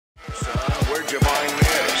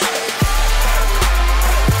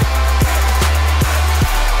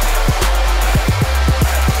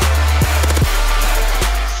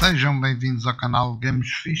Sejam bem-vindos ao canal Games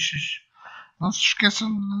Fiches. Não se esqueçam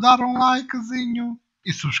de dar um likezinho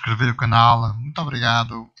e subscrever o canal. Muito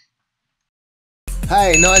obrigado.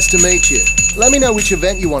 Hey, nice to meet you. Let me know which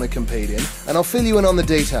event you want to compete in, and I'll fill you in on the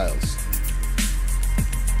details.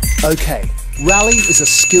 Okay, Rally is a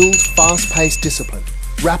skilled, fast-paced discipline.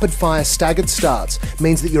 Rapid-fire staggered starts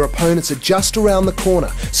means that your opponents are just around the corner,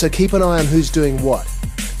 so keep an eye on who's doing what.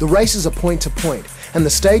 The races are point-to-point, and the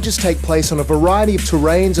stages take place on a variety of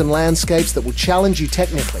terrains and landscapes that will challenge you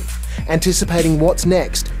technically. Anticipating what's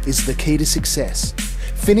next is the key to success.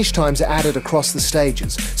 Finish times are added across the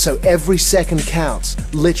stages, so every second counts,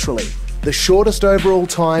 literally. The shortest overall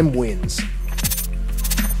time wins.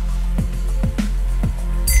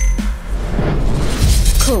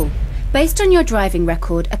 Cool. Based on your driving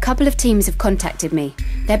record, a couple of teams have contacted me.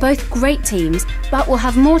 They're both great teams, but will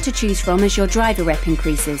have more to choose from as your driver rep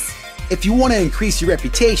increases. If you want to increase your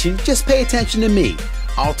reputation, just pay attention to me.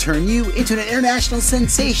 I'll turn you into an international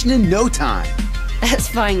sensation in no time. That's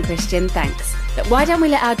fine, Christian, thanks. But why don't we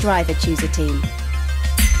let our driver choose a team?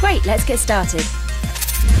 Great, let's get started.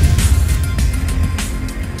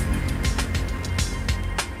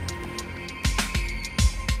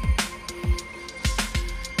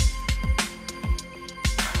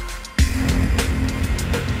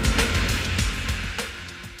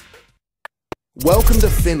 Welcome to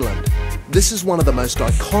Finland. This is one of the most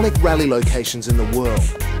iconic rally locations in the world.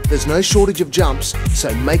 There's no shortage of jumps,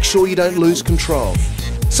 so make sure you don't lose control.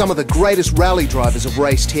 Some of the greatest rally drivers have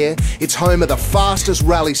raced here. It's home of the fastest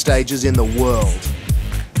rally stages in the world.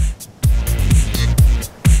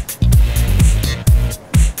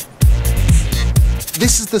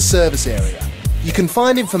 This is the service area. You can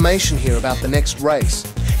find information here about the next race.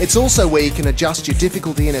 It's also where you can adjust your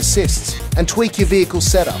difficulty and assists and tweak your vehicle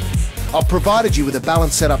setup. I've provided you with a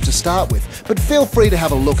balanced setup to start with, but feel free to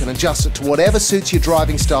have a look and adjust it to whatever suits your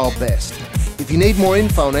driving style best. If you need more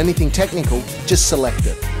info on anything technical, just select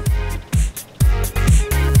it.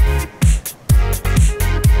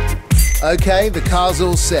 Okay, the car's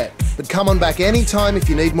all set, but come on back anytime if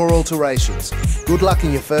you need more alterations. Good luck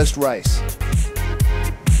in your first race.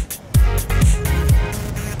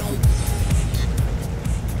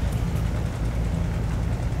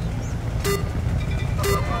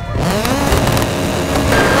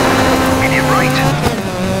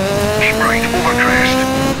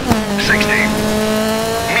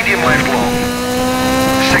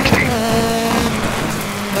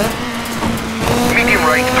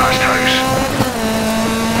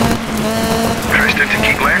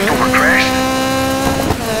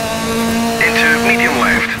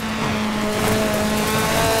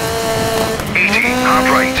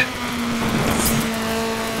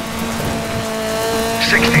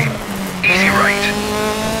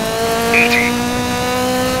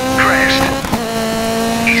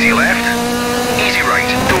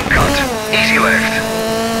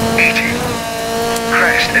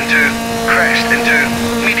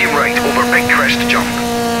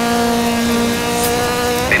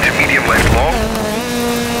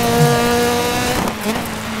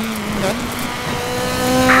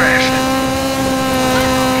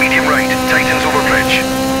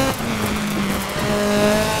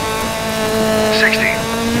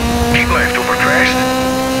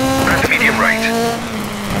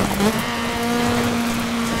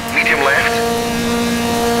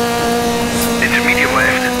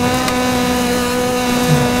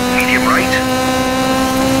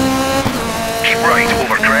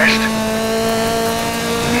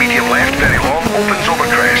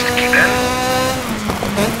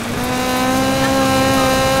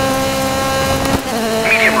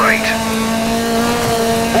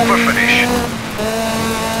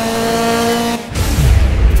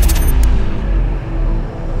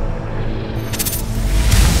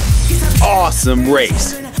 Awesome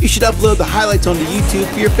race. You should upload the highlights onto YouTube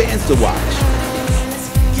for your fans to watch.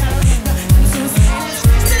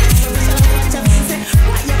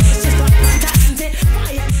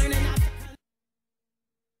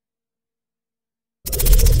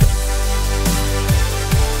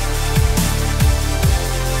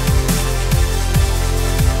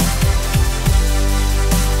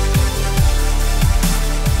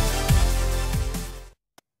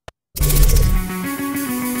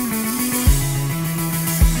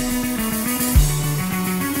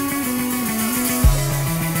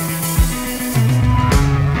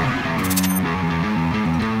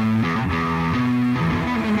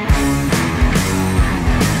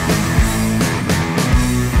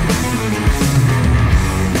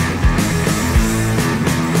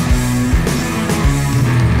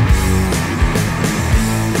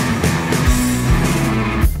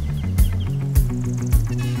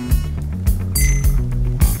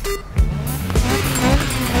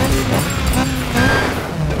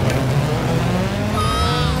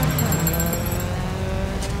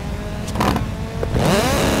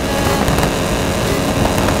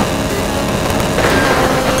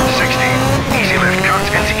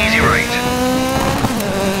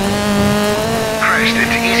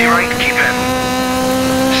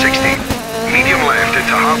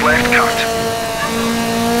 onto hard left cut.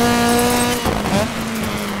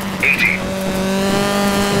 80.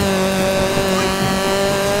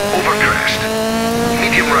 Over crest.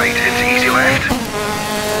 Medium right into easy left.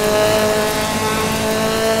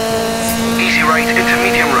 Easy right into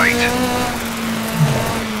medium right.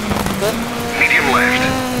 Medium left.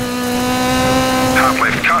 Hard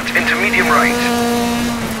left cut into medium right.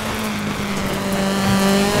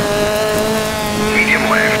 Medium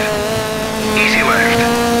left. Easy left.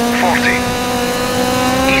 40.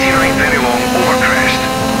 Easy right very long over crest.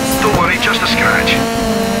 Don't worry, just a scratch.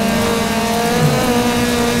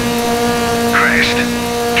 Crest.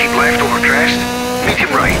 Keep left over crest.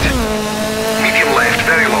 Medium right. Medium left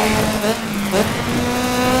very long.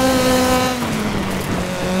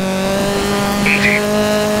 80.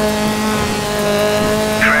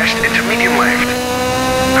 Crest into medium left.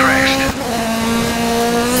 Crest.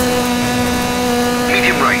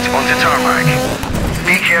 Medium right onto tarmac.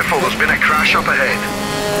 Be careful, there's been a crash up ahead.